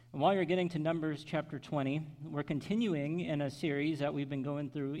while you're getting to Numbers chapter 20, we're continuing in a series that we've been going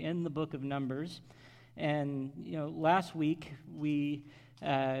through in the book of Numbers. And, last week we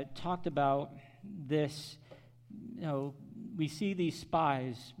talked about this, we see these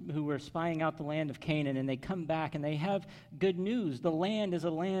spies who were spying out the land of Canaan, and they come back and they have good news. The land is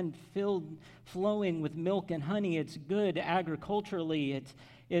a land flowing with milk and honey. It's good agriculturally.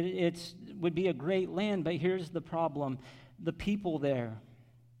 It would be a great land, but here's the problem. The people there,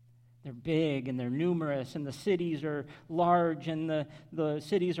 they're big and they're numerous, and the cities are large, and the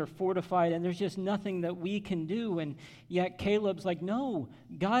cities are fortified, and there's just nothing that we can do. And yet Caleb's like, no,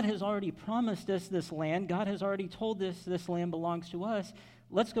 God has already promised us this land. God has already told us this land belongs to us.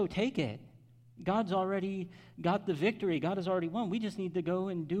 Let's go take it. God's already got the victory. God has already won. We just need to go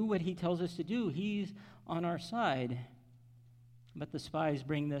and do what he tells us to do. He's on our side. But the spies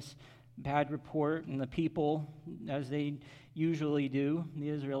bring this bad report, and the people, as they usually do, the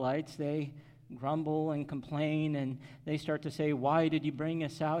Israelites, they grumble and complain, and they start to say, why did you bring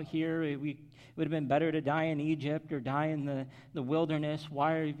us out here? It would have been better to die in Egypt or die in the wilderness.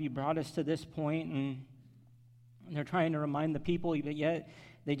 Why have you brought us to this point? And they're trying to remind the people, but yet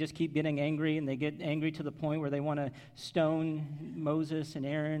they just keep getting angry, and they get angry to the point where they want to stone Moses and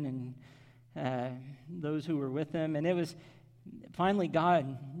Aaron and those who were with them. And it was finally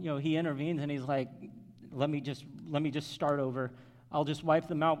God, he intervenes, and he's like, let me just start over. I'll just wipe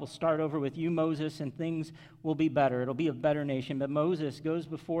them out. We'll start over with you, Moses, and things will be better. It'll be a better nation. But Moses goes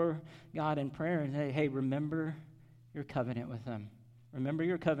before God in prayer and says, hey, remember your covenant with them. Remember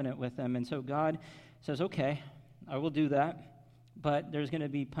your covenant with them. And so God says, okay, I will do that, but there's going to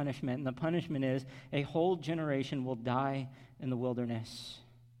be punishment. And the punishment is a whole generation will die in the wilderness.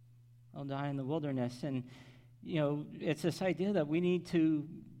 They'll die in the wilderness. And it's this idea that we need to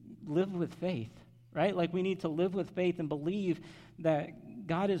live with faith, right? Like we need to live with faith and believe that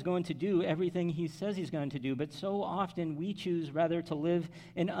God is going to do everything he says he's going to do. But so often we choose rather to live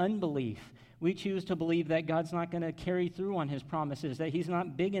in unbelief. We choose to believe that God's not going to carry through on his promises, that he's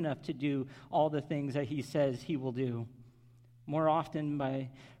not big enough to do all the things that he says he will do. More often,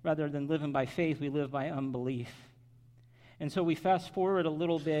 rather than living by faith, we live by unbelief. And so we fast forward a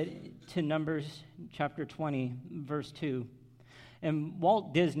little bit to Numbers chapter 20, verse 2. And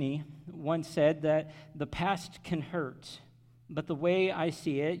Walt Disney once said that the past can hurt, but the way I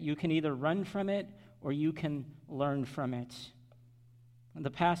see it, you can either run from it or you can learn from it.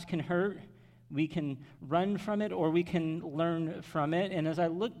 The past can hurt. We can run from it or we can learn from it. And as I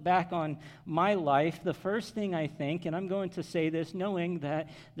look back on my life, the first thing I think, and I'm going to say this knowing that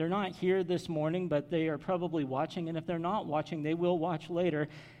they're not here this morning, but they are probably watching, and if they're not watching, they will watch later.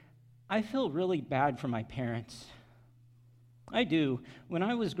 I feel really bad for my parents. I do. When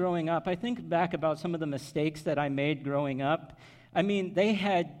I was growing up, I think back about some of the mistakes that I made growing up. I mean, they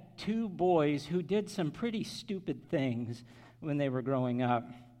had two boys who did some pretty stupid things when they were growing up.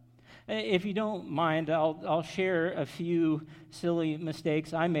 If you don't mind, I'll share a few silly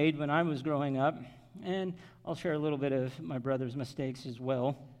mistakes I made when I was growing up, and I'll share a little bit of my brother's mistakes as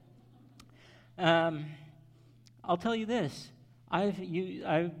well. I'll tell you this.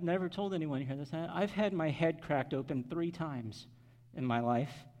 I've never told anyone here this. I've had my head cracked open 3 times in my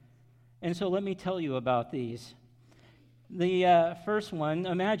life, and so let me tell you about these. The first one,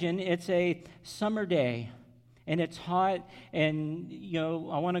 imagine it's a summer day. And it's hot, and,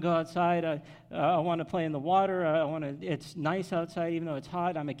 I want to go outside. I want to play in the water. It's nice outside, even though it's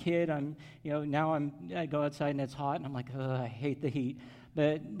hot. I'm a kid. I go outside, and it's hot, and I'm like, I hate the heat.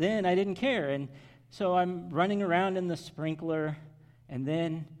 But then I didn't care, and so I'm running around in the sprinkler, and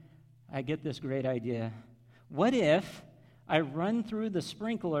then I get this great idea. What if I run through the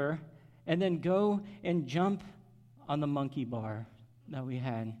sprinkler and then go and jump on the monkey bar that we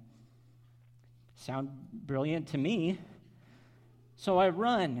had? Sound brilliant to me. So I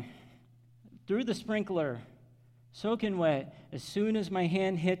run through the sprinkler, soaking wet. As soon as my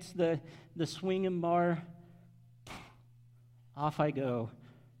hand hits the swinging bar, off I go,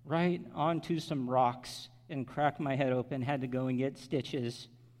 right onto some rocks and crack my head open. Had to go and get stitches.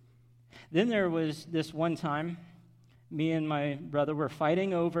 Then there was this one time, me and my brother were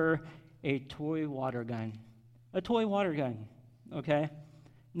fighting over a toy water gun. A toy water gun, okay?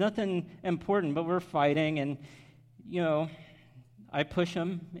 Nothing important, but we're fighting, and, I push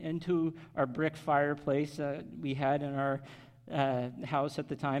him into our brick fireplace we had in our house at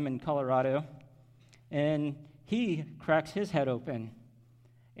the time in Colorado, and he cracks his head open,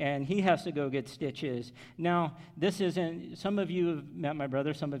 and he has to go get stitches. Now, this isn't, some of you have met my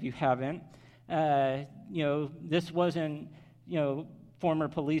brother, some of you haven't. This wasn't, former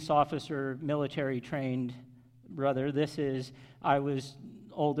police officer, military trained brother. This is, I was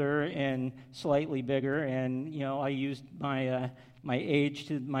older and slightly bigger, and I used my my age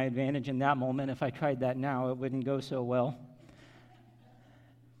to my advantage in that moment. If I tried that now, it wouldn't go so well.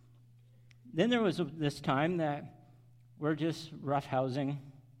 Then there was this time that we're just roughhousing,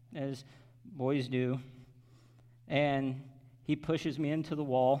 as boys do, and he pushes me into the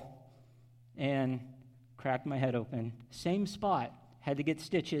wall and cracked my head open. Same spot. Had to get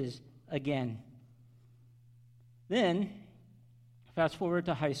stitches again. Then, fast forward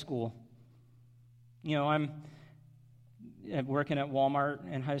to high school. I'm working at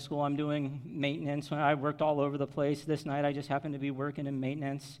Walmart in high school. I'm doing maintenance. I worked all over the place. This night I just happened to be working in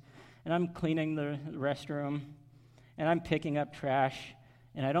maintenance. And I'm cleaning the restroom. And I'm picking up trash.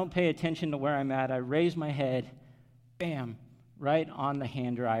 And I don't pay attention to where I'm at. I raise my head. Bam. Right on the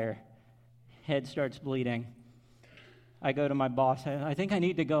hand dryer. Head starts bleeding. I go to my boss. I think I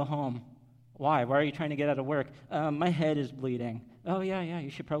need to go home. Why? Why are you trying to get out of work? My head is bleeding. Oh, yeah, you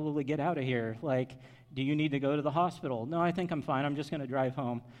should probably get out of here. Do you need to go to the hospital? No, I think I'm fine. I'm just going to drive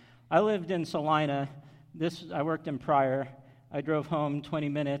home. I lived in Salina. I worked in Pryor. I drove home 20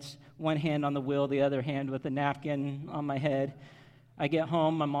 minutes, one hand on the wheel, the other hand with a napkin on my head. I get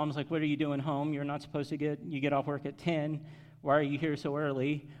home. My mom's like, what are you doing home? You're not supposed to you get off work at 10. Why are you here so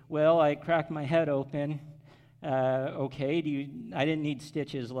early? Well, I cracked my head open. Okay, I didn't need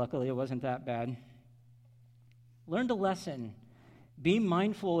stitches, luckily. It wasn't that bad. Learned a lesson. Be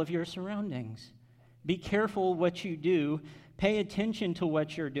mindful of your surroundings. Be careful what you do. Pay attention to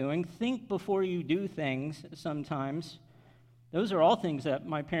what you're doing. Think before you do things sometimes. Those are all things that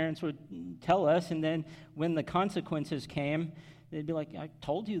my parents would tell us, and then when the consequences came, they'd be like, I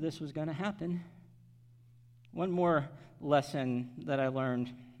told you this was going to happen. One more lesson that I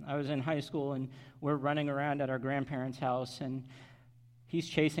learned. I was in high school, and we're running around at our grandparents' house, and he's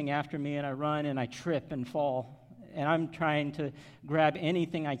chasing after me, and I run, and I trip and fall. And I'm trying to grab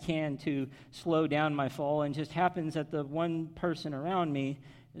anything I can to slow down my fall, and just happens that the one person around me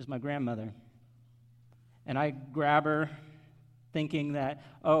is my grandmother. And I grab her, thinking that,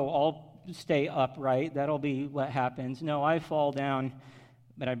 I'll stay upright. That'll be what happens. No, I fall down,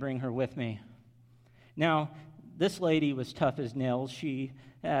 but I bring her with me. Now, this lady was tough as nails. She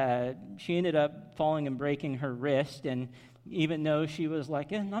ended up falling and breaking her wrist, and even though she was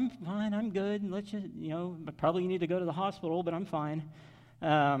like, I'm fine, I'm good, let's just, probably need to go to the hospital, but I'm fine.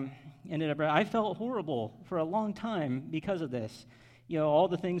 I felt horrible for a long time because of this. All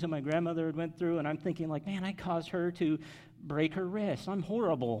the things that my grandmother had went through, and I'm thinking like, man, I caused her to break her wrist. I'm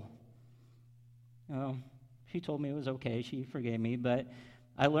horrible. She told me it was okay. She forgave me, but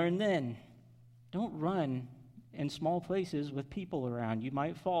I learned then, don't run in small places with people around. You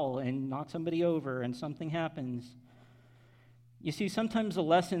might fall and knock somebody over and something happens. You see, sometimes the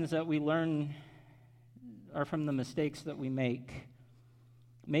lessons that we learn are from the mistakes that we make.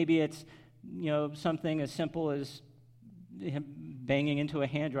 Maybe it's, something as simple as banging into a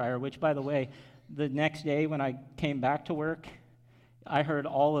hand dryer, which, by the way, the next day when I came back to work, I heard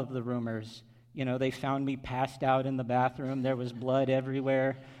all of the rumors. They found me passed out in the bathroom. There was blood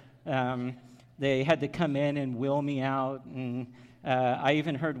everywhere. They had to come in and wheel me out. And I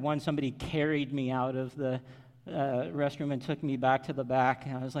even heard somebody carried me out of the restroom and took me back to the back.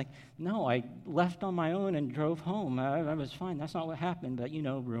 And I was like, no, I left on my own and drove home. I was fine. That's not what happened, but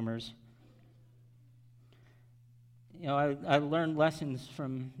rumors. I learned lessons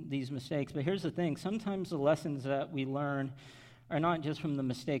from these mistakes. But here's the thing. Sometimes the lessons that we learn are not just from the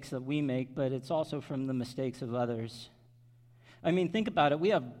mistakes that we make, but it's also from the mistakes of others. I mean, think about it. We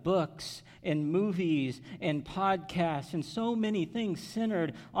have books and movies and podcasts and so many things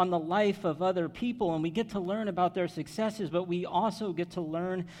centered on the life of other people, and we get to learn about their successes, but we also get to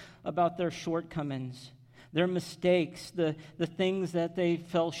learn about their shortcomings, their mistakes, the things that they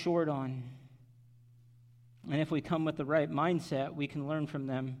fell short on. And if we come with the right mindset, we can learn from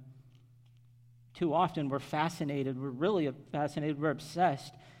them. Too often we're really fascinated, we're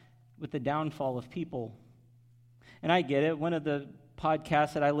obsessed with the downfall of people. And I get it. One of the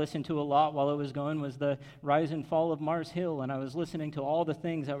podcasts that I listened to a lot while it was going was the Rise and Fall of Mars Hill, and I was listening to all the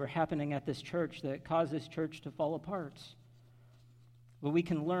things that were happening at this church that caused this church to fall apart. But we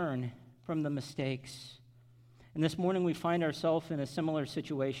can learn from the mistakes. And this morning we find ourselves in a similar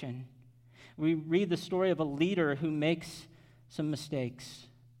situation. We read the story of a leader who makes some mistakes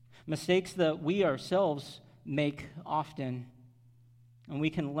that we ourselves make often. And we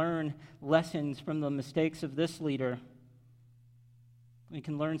can learn lessons from the mistakes of this leader. We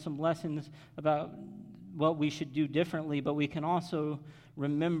can learn some lessons about what we should do differently, but we can also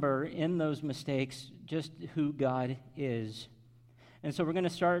remember in those mistakes just who God is. And so we're going to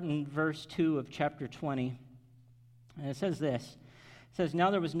start in verse 2 of chapter 20. And it says this: It says,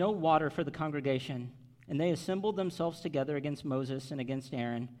 "Now there was no water for the congregation, and they assembled themselves together against Moses and against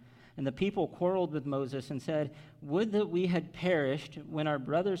Aaron. And the people quarreled with Moses and said, 'Would that we had perished when our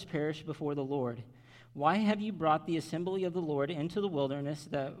brothers perished before the Lord. Why have you brought the assembly of the Lord into the wilderness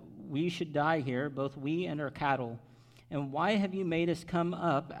that we should die here, both we and our cattle? And why have you made us come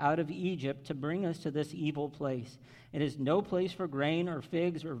up out of Egypt to bring us to this evil place? It is no place for grain or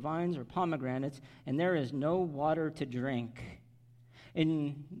figs or vines or pomegranates, and there is no water to drink.'"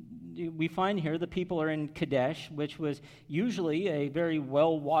 And we find here the people are in Kadesh, which was usually a very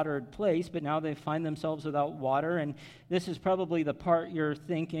well-watered place, but now they find themselves without water. And this is probably the part you're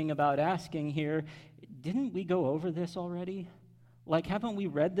thinking about asking here. Didn't we go over this already? Like, haven't we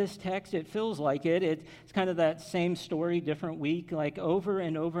read this text? It feels like it. It's kind of that same story, different week, like over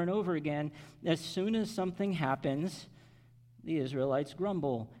and over and over again. As soon as something happens, the Israelites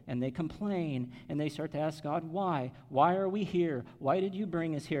grumble and they complain and they start to ask God, why? Why are we here? Why did you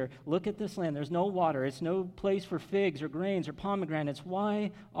bring us here? Look at this land. There's no water. It's no place for figs or grains or pomegranates.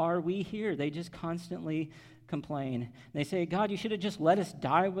 Why are we here? They just constantly complain. They say, "God, you should have just let us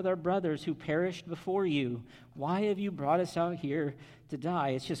die with our brothers who perished before you. Why have you brought us out here to die?"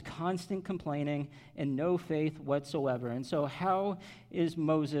 It's just constant complaining and no faith whatsoever. And so how is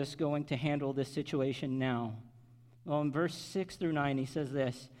Moses going to handle this situation now? Well, in verse 6 through 9, he says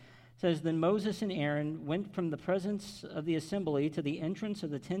this. It says, "Then Moses and Aaron went from the presence of the assembly to the entrance of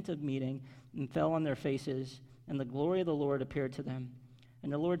the tent of meeting and fell on their faces, and the glory of the Lord appeared to them.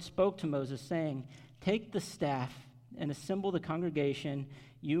 And the Lord spoke to Moses, saying, 'Take the staff and assemble the congregation,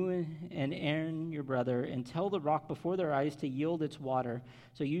 you and Aaron your brother, and tell the rock before their eyes to yield its water.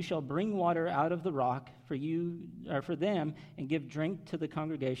 So you shall bring water out of the rock for them, and give drink to the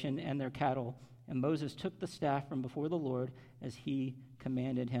congregation and their cattle.' And Moses took the staff from before the Lord as he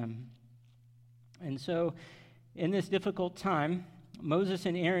commanded him." And so, in this difficult time, Moses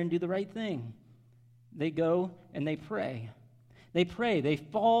and Aaron do the right thing. They go and they pray. They pray. They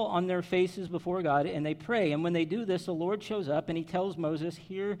fall on their faces before God and they pray. And when they do this, the Lord shows up and he tells Moses,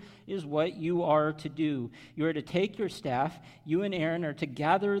 "Here is what you are to do. You are to take your staff. You and Aaron are to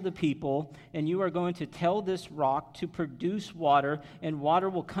gather the people, and you are going to tell this rock to produce water, and water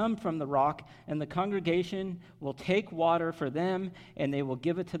will come from the rock, and the congregation will take water for them, and they will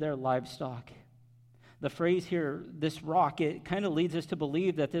give it to their livestock." The phrase here, "this rock," it kind of leads us to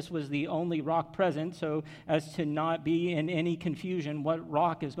believe that this was the only rock present, so as to not be in any confusion what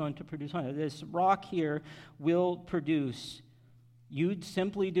rock is going to produce water. This rock here will produce. You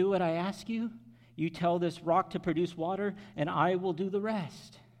simply do what I ask you. You tell this rock to produce water, and I will do the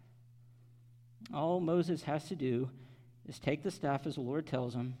rest. All Moses has to do is take the staff as the Lord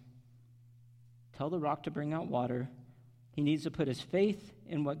tells him, tell the rock to bring out water. He needs to put his faith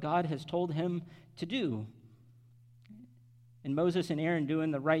in what God has told him to do. And Moses and Aaron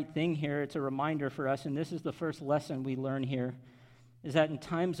doing the right thing here, it's a reminder for us, and this is the first lesson we learn here, is that in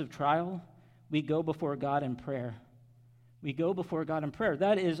times of trial, we go before God in prayer. We go before God in prayer.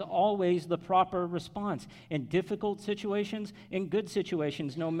 That is always the proper response. In difficult situations, in good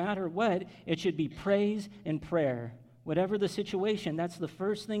situations, no matter what, it should be praise and prayer. Whatever the situation, that's the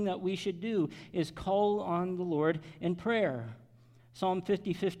first thing that we should do, is call on the Lord in prayer. Psalm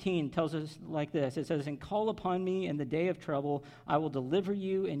 50:15 tells us like this. It says, "And call upon me in the day of trouble. I will deliver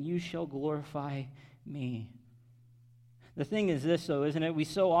you, and you shall glorify me." The thing is this, though, isn't it? We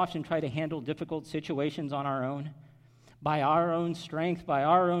so often try to handle difficult situations on our own, by our own strength, by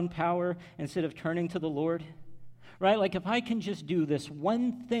our own power, instead of turning to the Lord. Right? Like, if I can just do this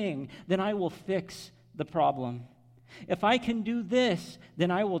one thing, then I will fix the problem. If I can do this, then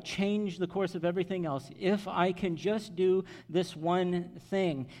I will change the course of everything else. If I can just do this one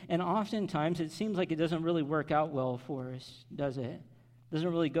thing. And oftentimes, it seems like it doesn't really work out well for us, does it? It doesn't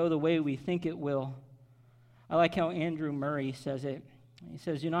really go the way we think it will. I like how Andrew Murray says it. He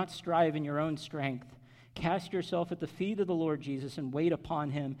says, "Do not strive in your own strength. Cast yourself at the feet of the Lord Jesus and wait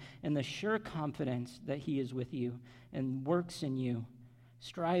upon him in the sure confidence that he is with you and works in you.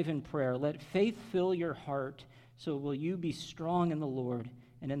 Strive in prayer. Let faith fill your heart. So will you be strong in the Lord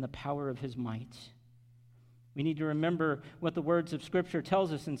and in the power of his might." We need to remember what the words of Scripture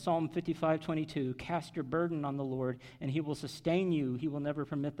tells us in Psalm 55:22. "Cast your burden on the Lord, and he will sustain you. He will never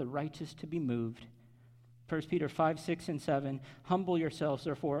permit the righteous to be moved." 1 Peter 5:6 and 7. "Humble yourselves,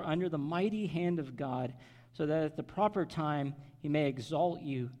 therefore, under the mighty hand of God, so that at the proper time he may exalt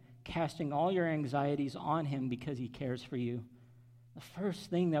you, casting all your anxieties on him because he cares for you." The first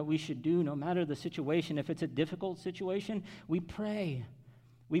thing that we should do, no matter the situation, if it's a difficult situation, we pray.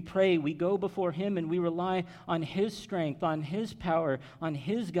 We pray, we go before him, and we rely on his strength, on his power, on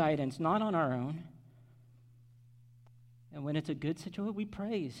his guidance, not on our own. And when it's a good situation, we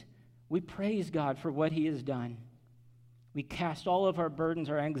praise. We praise God for what he has done. We cast all of our burdens,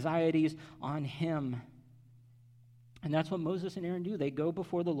 our anxieties on him. And that's what Moses and Aaron do. They go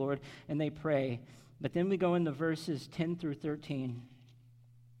before the Lord and they pray. But then we go into verses 10 through 13.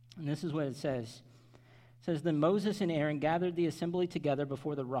 And this is what it says. It says, Then Moses and Aaron gathered the assembly together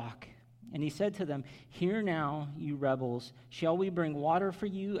before the rock. And he said to them, Hear now, you rebels, shall we bring water for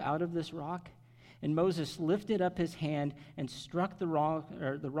you out of this rock? And Moses lifted up his hand and struck the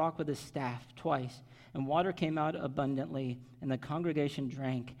rock with his staff twice. And water came out abundantly, and the congregation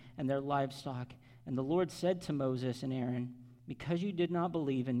drank, and their livestock. And the Lord said to Moses and Aaron, Because you did not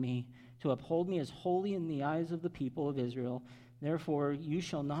believe in me, to uphold me as holy in the eyes of the people of Israel, therefore you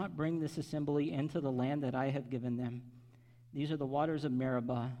shall not bring this assembly into the land that I have given them. These are the waters of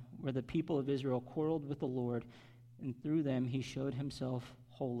Meribah, where the people of Israel quarreled with the Lord, and through them he showed himself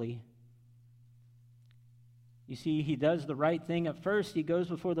holy. You see, he does the right thing at first. He goes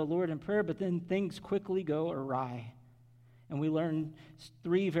before the Lord in prayer, but then things quickly go awry. And we learn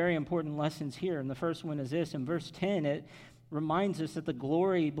 3 very important lessons here. And the first one is this. In verse 10, it reminds us that the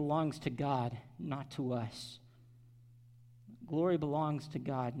glory belongs to God, not to us. Glory belongs to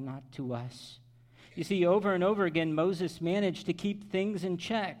God, not to us. You see, over and over again, Moses managed to keep things in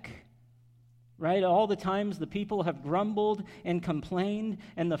check. Right? All the times the people have grumbled and complained,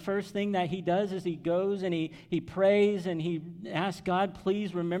 and the first thing that he does is he goes and he prays and he asks God,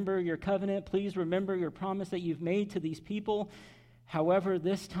 please remember your covenant, please remember your promise that you've made to these people. However,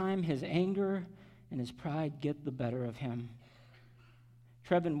 this time his anger and his pride get the better of him.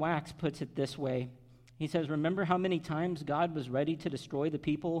 Trevin Wax puts it this way. He says, remember how many times God was ready to destroy the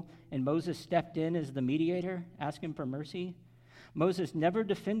people and Moses stepped in as the mediator, asking for mercy? Moses never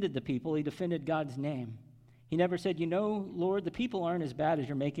defended the people. He defended God's name. He never said, Lord, the people aren't as bad as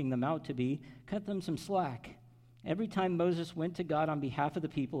you're making them out to be. Cut them some slack. Every time Moses went to God on behalf of the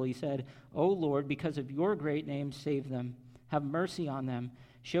people, he said, O Lord, because of your great name, save them. Have mercy on them.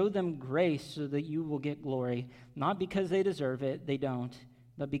 Show them grace so that you will get glory. Not because they deserve it, they don't,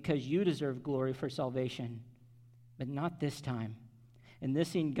 but because you deserve glory for salvation. But not this time. In this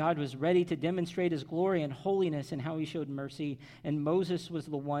scene, God was ready to demonstrate his glory and holiness and how he showed mercy, and Moses was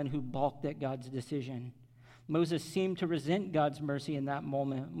the one who balked at God's decision. Moses seemed to resent God's mercy in that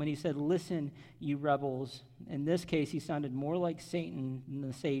moment when he said, listen, you rebels. In this case, he sounded more like Satan than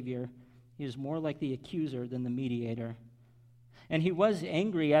the Savior. He was more like the accuser than the mediator. And he was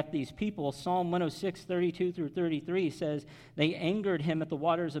angry at these people. Psalm 106, 32 through 33 says, they angered him at the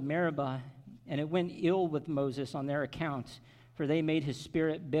waters of Meribah, and it went ill with Moses on their account. For they made his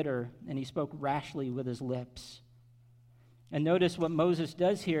spirit bitter, and he spoke rashly with his lips. And notice what Moses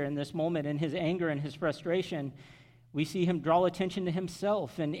does here in this moment, in his anger and his frustration. We see him draw attention to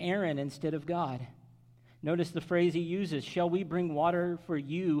himself and Aaron instead of God. Notice the phrase he uses, shall we bring water for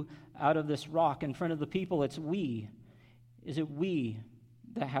you out of this rock? In front of the people, it's we. Is it we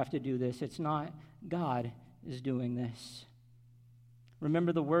that have to do this? It's not God is doing this.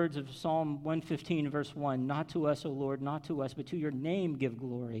 Remember the words of Psalm 115, verse 1, not to us, O Lord, not to us, but to your name give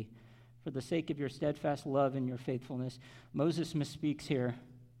glory, for the sake of your steadfast love and your faithfulness. Moses misspeaks here,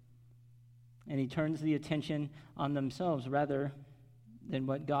 and he turns the attention on themselves rather than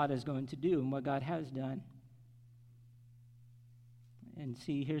what God is going to do and what God has done. And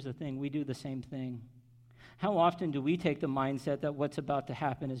see, here's the thing, we do the same thing. How often do we take the mindset that what's about to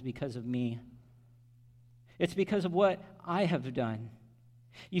happen is because of me? It's because of what I have done.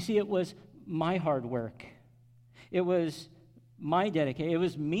 You see, it was my hard work. It was my dedication. It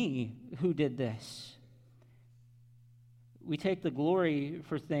was me who did this. We take the glory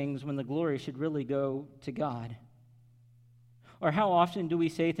for things when the glory should really go to God. Or how often do we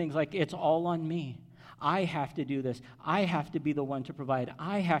say things like, it's all on me. I have to do this. I have to be the one to provide.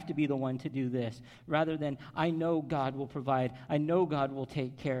 I have to be the one to do this. Rather than, I know God will provide. I know God will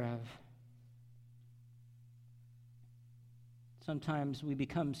take care of. Sometimes we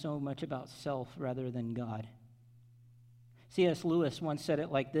become so much about self rather than God. C.S. Lewis once said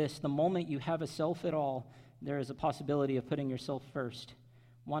it like this, the moment you have a self at all, there is a possibility of putting yourself first,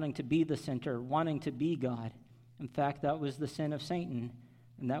 wanting to be the center, wanting to be God. In fact, that was the sin of Satan,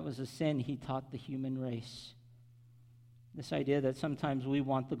 and that was a sin he taught the human race. This idea that sometimes we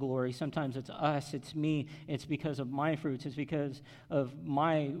want the glory, sometimes it's us, it's me, it's because of my fruits, it's because of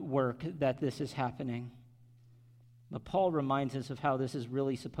my work that this is happening. But Paul reminds us of how this is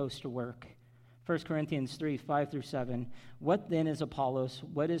really supposed to work. 1 Corinthians 3, 5 through 7. What then is Apollos?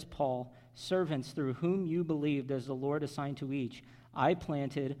 What is Paul? Servants through whom you believed as the Lord assigned to each. I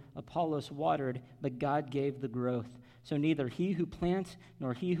planted, Apollos watered, but God gave the growth. So neither he who plants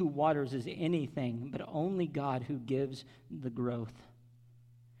nor he who waters is anything, but only God who gives the growth.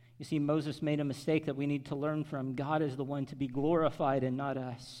 You see, Moses made a mistake that we need to learn from. God is the one to be glorified and not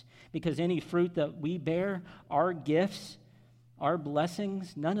us. Because any fruit that we bear, our gifts, our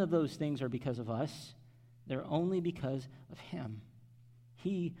blessings, none of those things are because of us. They're only because of him.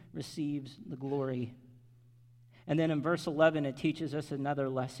 He receives the glory. And then in verse 11, it teaches us another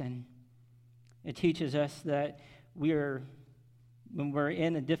lesson. It teaches us that when we're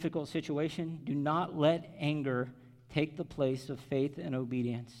in a difficult situation, do not let anger take the place of faith and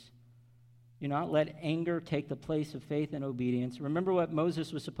obedience. Do not let anger take the place of faith and obedience. Remember what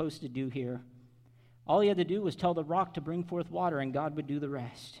Moses was supposed to do here. All he had to do was tell the rock to bring forth water, and God would do the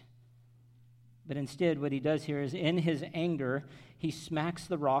rest. But instead, what he does here is in his anger, he smacks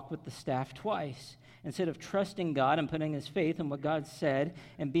the rock with the staff twice. Instead of trusting God and putting his faith in what God said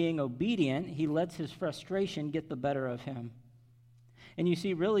and being obedient, he lets his frustration get the better of him. And you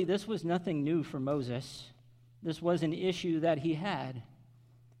see, really, this was nothing new for Moses. This was an issue that he had.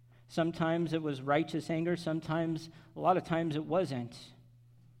 Sometimes it was righteous anger. A lot of times it wasn't.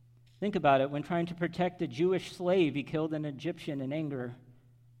 Think about it. When trying to protect a Jewish slave, he killed an Egyptian in anger.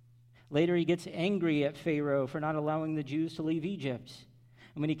 Later, he gets angry at Pharaoh for not allowing the Jews to leave Egypt.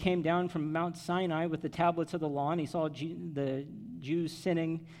 And when he came down from Mount Sinai with the tablets of the law and he saw the Jews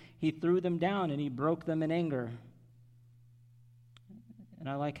sinning, he threw them down and he broke them in anger. And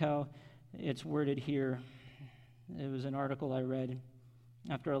I like how it's worded here. It was an article I read.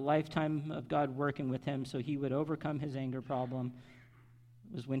 After a lifetime of God working with him so he would overcome his anger problem,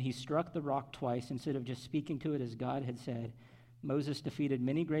 was when he struck the rock twice instead of just speaking to it as God had said. Moses defeated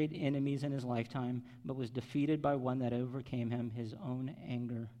many great enemies in his lifetime, but was defeated by one that overcame him, his own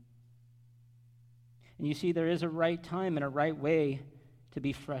anger. And you see, there is a right time and a right way to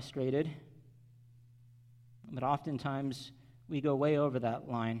be frustrated, but oftentimes we go way over that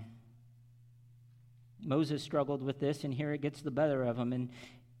line. Moses struggled with this, and here it gets the better of him, and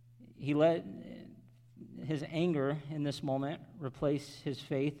he let his anger in this moment replace his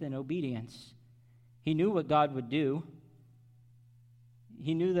faith and obedience. He knew what God would do.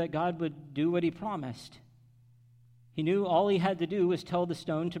 He knew that God would do what he promised. He knew all he had to do was tell the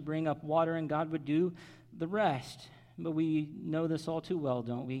stone to bring up water, and God would do the rest. But we know this all too well,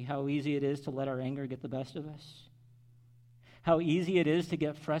 don't we? How easy it is to let our anger get the best of us. How easy it is to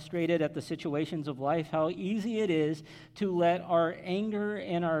get frustrated at the situations of life. How easy it is to let our anger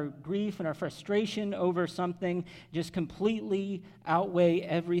and our grief and our frustration over something just completely outweigh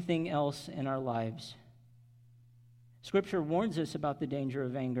everything else in our lives. Scripture warns us about the danger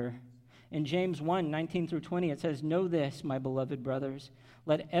of anger. In James 1:19 through 20, it says, "Know this, my beloved brothers,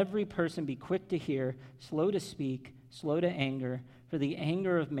 let every person be quick to hear, slow to speak, slow to anger, for the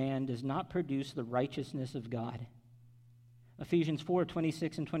anger of man does not produce the righteousness of God." Ephesians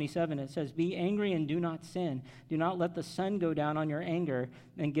 4:26 and 27, it says, "Be angry and do not sin. Do not let the sun go down on your anger,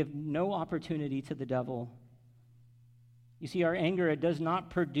 and give no opportunity to the devil." You see, our anger, it does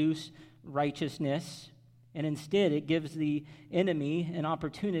not produce righteousness, and instead it gives the enemy an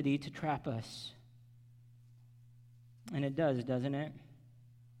opportunity to trap us. And it does, doesn't it?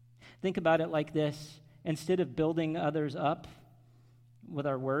 Think about it like this. Instead of building others up with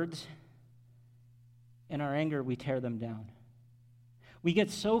our words, in our anger we tear them down. We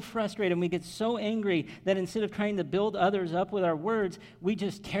get so frustrated and we get so angry that instead of trying to build others up with our words, we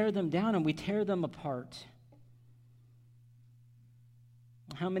just tear them down and we tear them apart.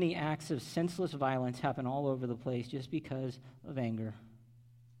 How many acts of senseless violence happen all over the place just because of anger?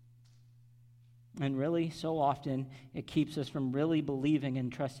 And really, so often, it keeps us from really believing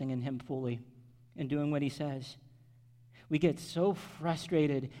and trusting in him fully and doing what he says. We get so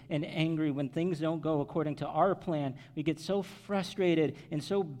frustrated and angry when things don't go according to our plan. We get so frustrated and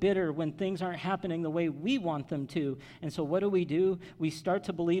so bitter when things aren't happening the way we want them to. And so what do? We start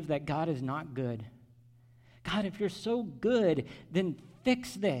to believe that God is not good. God, if you're so good, then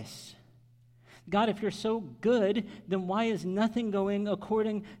fix this. God, if you're so good, then why is nothing going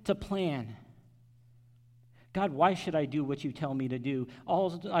according to plan? God, why should I do what you tell me to do?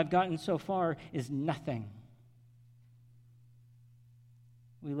 All I've gotten so far is nothing.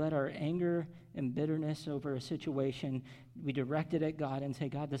 We let our anger and bitterness over a situation, we direct it at God and say,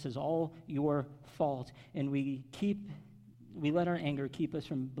 God, this is all your fault. And we let our anger keep us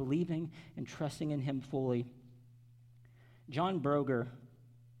from believing and trusting in him fully. John Broger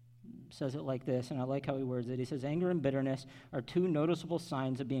says it like this, and I like how he words it. He says, anger and bitterness are two noticeable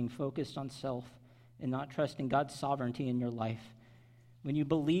signs of being focused on self and not trusting God's sovereignty in your life. When you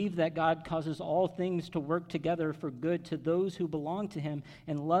believe that God causes all things to work together for good to those who belong to him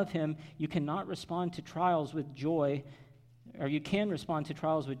and love him, you cannot respond to trials with joy, or you can respond to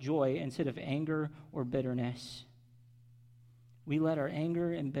trials with joy instead of anger or bitterness. We let our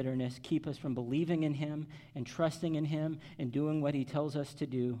anger and bitterness keep us from believing in him and trusting in him and doing what he tells us to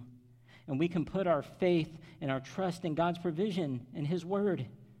do. And we can put our faith and our trust in God's provision and his word.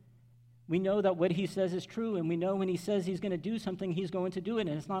 We know that what he says is true, and we know when he says he's going to do something, he's going to do it.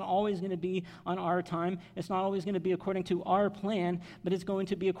 And it's not always going to be on our time. It's not always going to be according to our plan, but it's going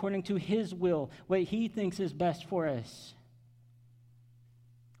to be according to his will, what he thinks is best for us.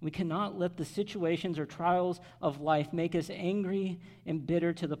 We cannot let the situations or trials of life make us angry and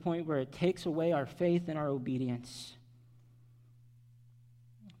bitter to the point where it takes away our faith and our obedience.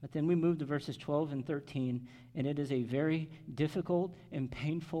 But then we move to verses 12 and 13, and it is a very difficult and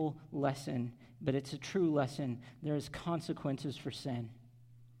painful lesson, but it's a true lesson. There's consequences for sin.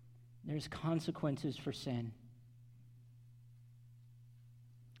 There's consequences for sin.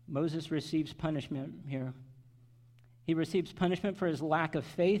 Moses receives punishment here. He receives punishment for his lack of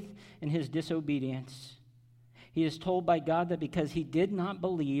faith and his disobedience. He is told by God that because he did not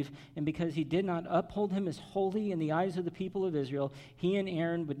believe and because he did not uphold him as holy in the eyes of the people of Israel, he and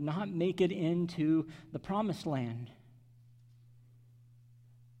Aaron would not make it into the promised land.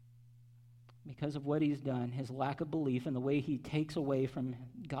 Because of what he's done, his lack of belief and the way he takes away from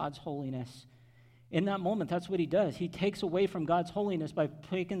God's holiness. In that moment, that's what he does. He takes away from God's holiness by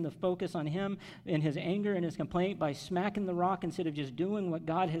taking the focus on him and his anger and his complaint, by smacking the rock instead of just doing what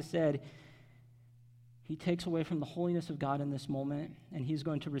God has said. He takes away from the holiness of God in this moment, and he's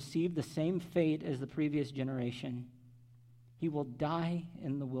going to receive the same fate as the previous generation. He will die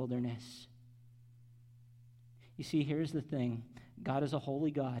in the wilderness. You see, here's the thing. God is a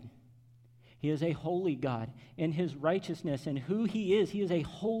holy God. He is a holy God. In his righteousness and who he is a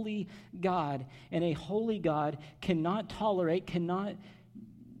holy God. And a holy God cannot tolerate, cannot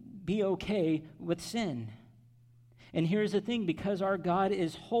be okay with sin. And here's the thing, because our God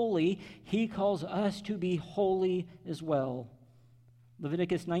is holy, he calls us to be holy as well.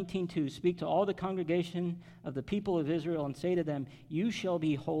 Leviticus 19:2, speak to all the congregation of the people of Israel and say to them, you shall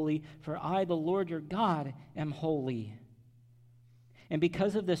be holy, for I, the Lord your God, am holy. And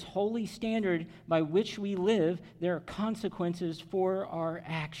because of this holy standard by which we live, there are consequences for our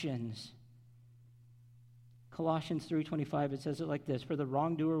actions. Colossians 3:25, it says it like this, for the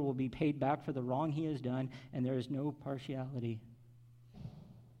wrongdoer will be paid back for the wrong he has done, and there is no partiality.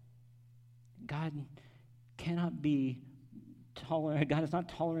 God cannot be tolerant. God is not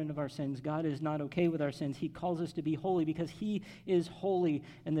tolerant of our sins. God is not okay with our sins. He calls us to be holy because he is holy.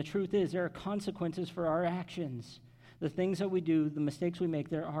 And the truth is, there are consequences for our actions. The things that we do, the mistakes we make,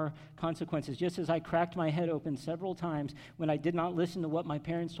 there are consequences. Just as I cracked my head open several times when I did not listen to what my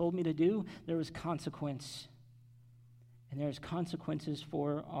parents told me to do, there was consequence. And there's consequences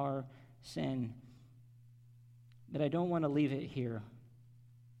for our sin. But I don't want to leave it here.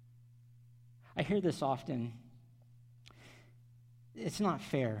 I hear this often. It's not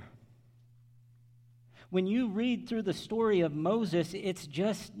fair. When you read through the story of Moses, it's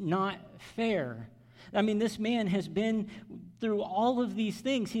just not fair. I mean, this man has been through all of these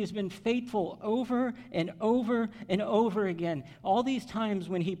things. He has been faithful over and over and over again. All these times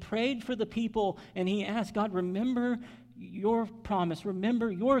when he prayed for the people and he asked God, remember your promise,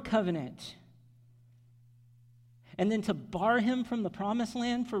 remember your covenant. And then to bar him from the promised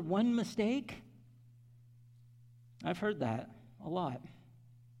land for one mistake? I've heard that a lot.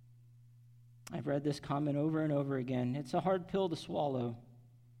 I've read this comment over and over again. It's a hard pill to swallow.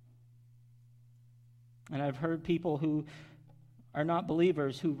 And I've heard people who are not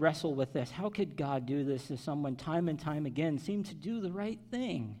believers who wrestle with this. How could God do this to someone time and time again, seem to do the right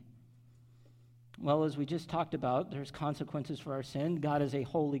thing? Well, as we just talked about, there's consequences for our sin. God is a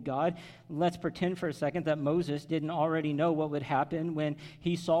holy God. Let's pretend for a second that Moses didn't already know what would happen when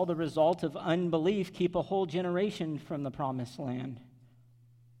he saw the result of unbelief keep a whole generation from the promised land.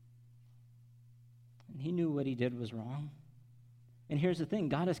 And he knew what he did was wrong. And here's the thing,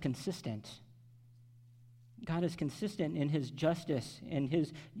 God is consistent. God is consistent in his justice and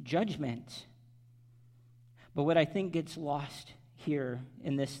his judgment. But what I think gets lost here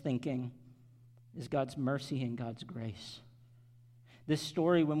in this thinking is God's mercy and God's grace. This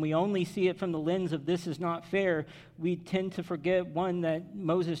story, when we only see it from the lens of this is not fair, we tend to forget, one, that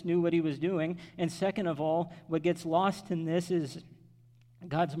Moses knew what he was doing, and second of all, what gets lost in this is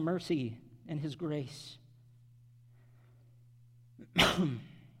God's mercy and his grace. The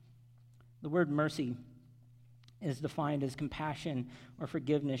word mercy is defined as compassion or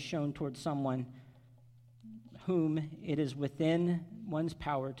forgiveness shown towards someone whom it is within one's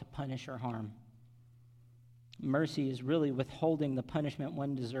power to punish or harm. Mercy is really withholding the punishment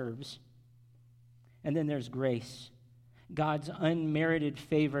one deserves. And then there's grace, God's unmerited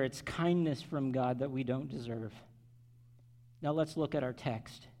favor. It's kindness from God that we don't deserve. Now let's look at our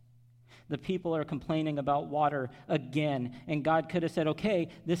text. The people are complaining about water again, and God could have said, okay,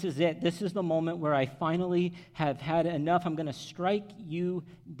 this is it. This is the moment where I finally have had enough. I'm going to strike you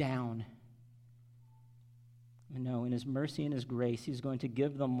down. No, in his mercy and his grace, he's going to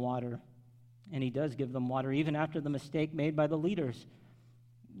give them water. And he does give them water, even after the mistake made by the leaders.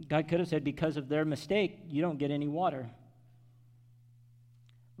 God could have said, because of their mistake, you don't get any water.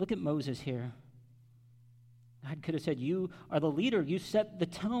 Look at Moses here. God could have said, you are the leader. You set the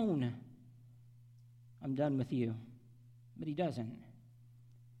tone. I'm done with you. But he doesn't.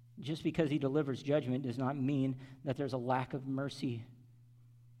 Just because he delivers judgment does not mean that there's a lack of mercy.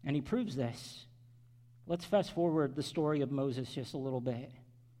 And he proves this. Let's fast forward the story of Moses just a little bit.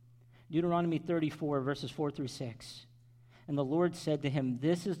 Deuteronomy 34, verses 4 through 6. And the Lord said to him,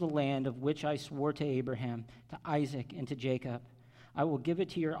 this is the land of which I swore to Abraham, to Isaac, and to Jacob. I will give it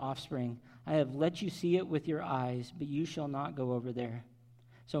to your offspring. I have let you see it with your eyes, but you shall not go over there.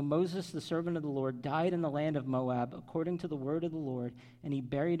 So Moses, the servant of the Lord, died in the land of Moab, according to the word of the Lord, and he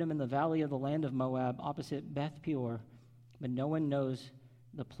buried him in the valley of the land of Moab, opposite Beth Peor. But no one knows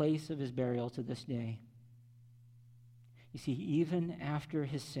the place of his burial to this day. You see, even after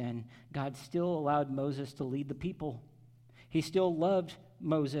his sin, God still allowed Moses to lead the people. He still loved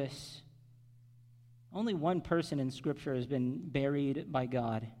Moses. Only one person in Scripture has been buried by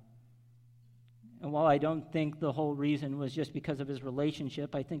God. And while I don't think the whole reason was just because of his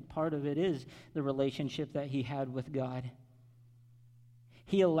relationship, I think part of it is the relationship that he had with God.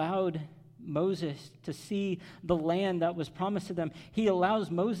 He allowed Moses to see the land that was promised to them. He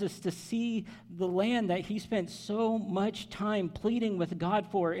allows Moses to see the land that he spent so much time pleading with God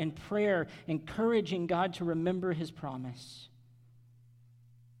for in prayer, encouraging God to remember his promise.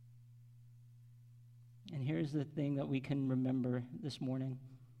 And here's the thing that we can remember this morning.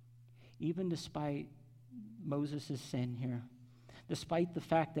 Even despite Moses' sin here, despite the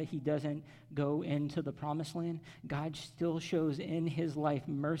fact that he doesn't go into the promised land, God still shows in his life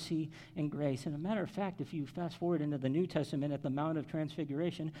mercy and grace. And a matter of fact, if you fast forward into the New Testament at the Mount of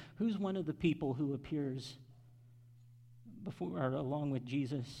Transfiguration, who's one of the people who appears before or along with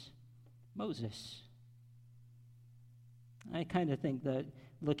Jesus? Moses. I kind of think that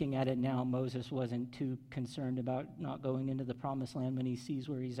looking at it now, Moses wasn't too concerned about not going into the promised land when he sees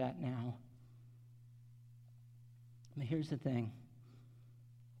where he's at now. But here's the thing.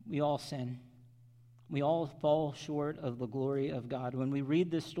 We all sin. We all fall short of the glory of God. When we read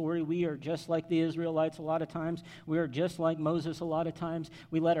this story, we are just like the Israelites a lot of times. We are just like Moses a lot of times.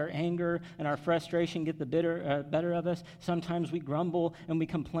 We let our anger and our frustration get the better of us. Sometimes we grumble and we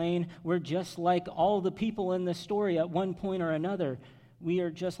complain. We're just like all the people in this story at one point or another. We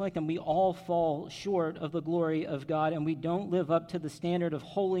are just like them. We all fall short of the glory of God, and we don't live up to the standard of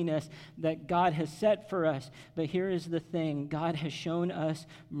holiness that God has set for us. But here is the thing. God has shown us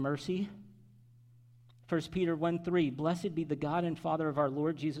mercy. 1 Peter 1:3, blessed be the God and Father of our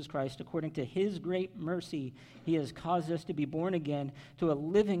Lord Jesus Christ. According to his great mercy, he has caused us to be born again to a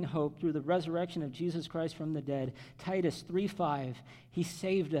living hope through the resurrection of Jesus Christ from the dead. Titus 3:5, he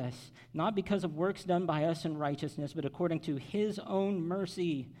saved us, not because of works done by us in righteousness, but according to his own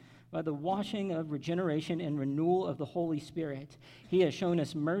mercy, by the washing of regeneration and renewal of the Holy Spirit. He has shown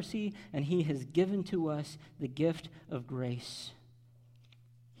us mercy, and he has given to us the gift of grace.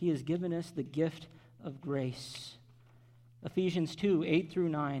 He has given us the gift of grace. Ephesians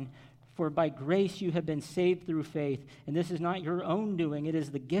 2:8-9, for by grace you have been saved through faith, and this is not your own doing, it is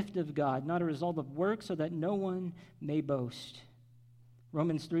the gift of God, not a result of works, so that no one may boast.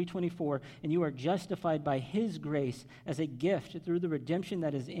 Romans 3:24, and you are justified by his grace as a gift through the redemption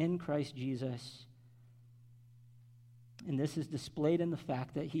that is in Christ Jesus. And this is displayed in the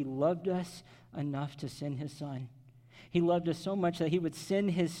fact that he loved us enough to send his son. He loved us so much that he would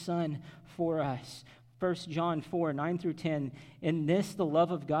send his son for us. 1 John 4:9-10, in this the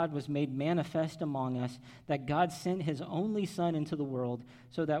love of God was made manifest among us, that God sent his only Son into the world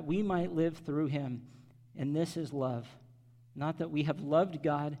so that we might live through him. And this is love. Not that we have loved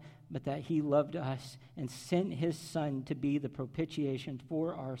God, but that he loved us and sent his Son to be the propitiation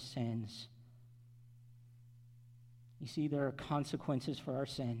for our sins. You see, there are consequences for our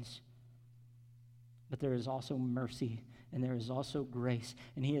sins. But there is also mercy and there is also grace,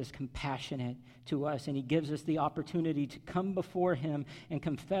 and he is compassionate to us, and he gives us the opportunity to come before him and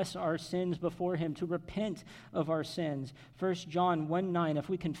confess our sins before him, to repent of our sins. 1 John 1:9, if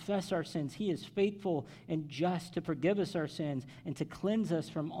we confess our sins, he is faithful and just to forgive us our sins and to cleanse us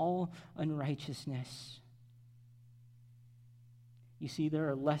from all unrighteousness. You see, there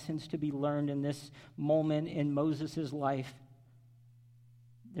are lessons to be learned in this moment in Moses' life.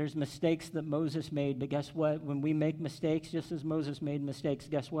 There's mistakes that Moses made, but guess what? When we make mistakes, just as Moses made mistakes,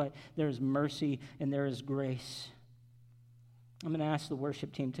 guess what? There is mercy and there is grace. I'm going to ask the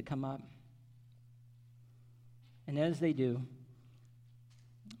worship team to come up. And as they do,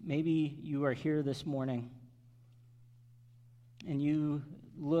 maybe you are here this morning and you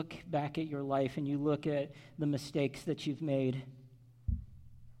look back at your life and you look at the mistakes that you've made,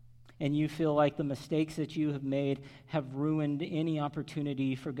 and you feel like the mistakes that you have made have ruined any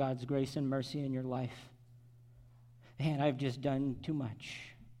opportunity for God's grace and mercy in your life. Man, I've just done too much.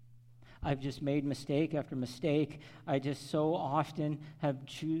 I've just made mistake after mistake. I just so often have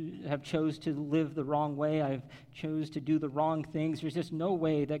chose to live the wrong way. I've chose to do the wrong things. There's just no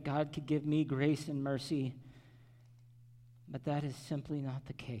way that God could give me grace and mercy. But that is simply not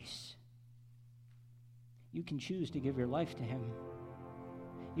the case. You can choose to give your life to him.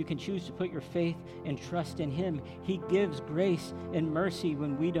 You can choose to put your faith and trust in him. He gives grace and mercy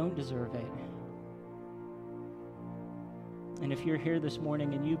when we don't deserve it. And if you're here this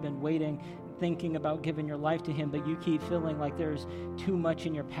morning and you've been waiting, thinking about giving your life to him, but you keep feeling like there's too much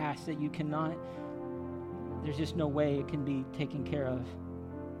in your past that you cannot, there's just no way it can be taken care of,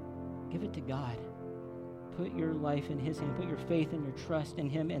 give it to God. Put your life in his hand. Put your faith and your trust in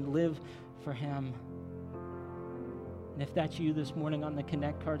him and live for him. And if that's you this morning, on the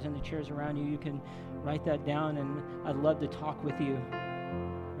connect cards and the chairs around you, you can write that down, and I'd love to talk with you.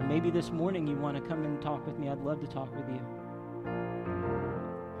 Or maybe this morning you want to come and talk with me. I'd love to talk with you.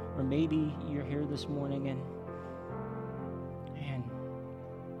 Or maybe you're here this morning and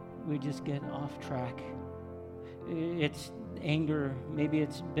we just get off track. It's anger, maybe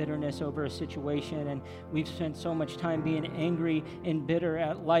it's bitterness over a situation, and we've spent so much time being angry and bitter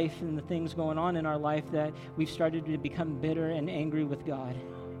at life and the things going on in our life that we've started to become bitter and angry with God.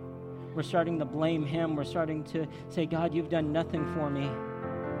 We're starting to blame him. We're starting to say, God, you've done nothing for me.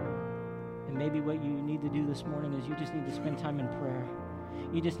 And maybe what you need to do this morning is you just need to spend time in prayer.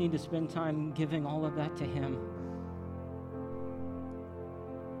 You just need to spend time giving all of that to him.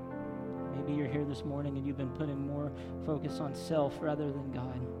 Maybe you're here this morning and you've been putting more focus on self rather than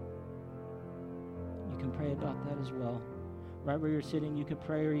God. You can pray about that as well. Right where you're sitting, you could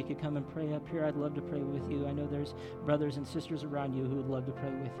pray, or you could come and pray up here. I'd love to pray with you. I know there's brothers and sisters around you who would love to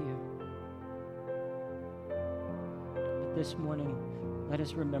pray with you. But this morning, let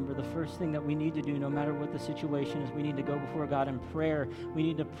us remember the first thing that we need to do, no matter what the situation is, we need to go before God in prayer. We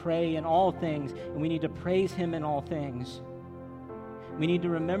need to pray in all things, and we need to praise him in all things. We need to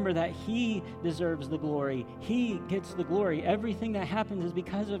remember that he deserves the glory. He gets the glory. Everything that happens is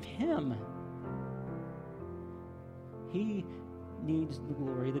because of him. He needs the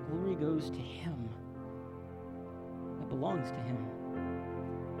glory. The glory goes to him. That belongs to him.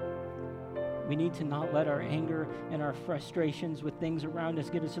 We need to not let our anger and our frustrations with things around us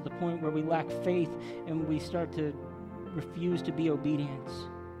get us to the point where we lack faith and we start to refuse to be obedient.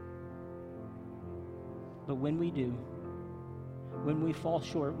 But when we do, when we fall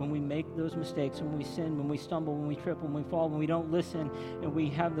short, when we make those mistakes, when we sin, when we stumble, when we trip, when we fall, when we don't listen, and we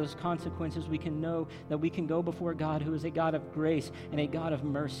have those consequences, we can know that we can go before God, who is a God of grace and a God of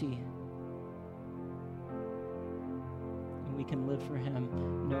mercy. And we can live for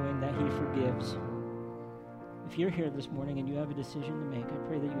him, knowing that he forgives. If you're here this morning and you have a decision to make, I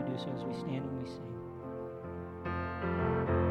pray that you do so as we stand and we sing.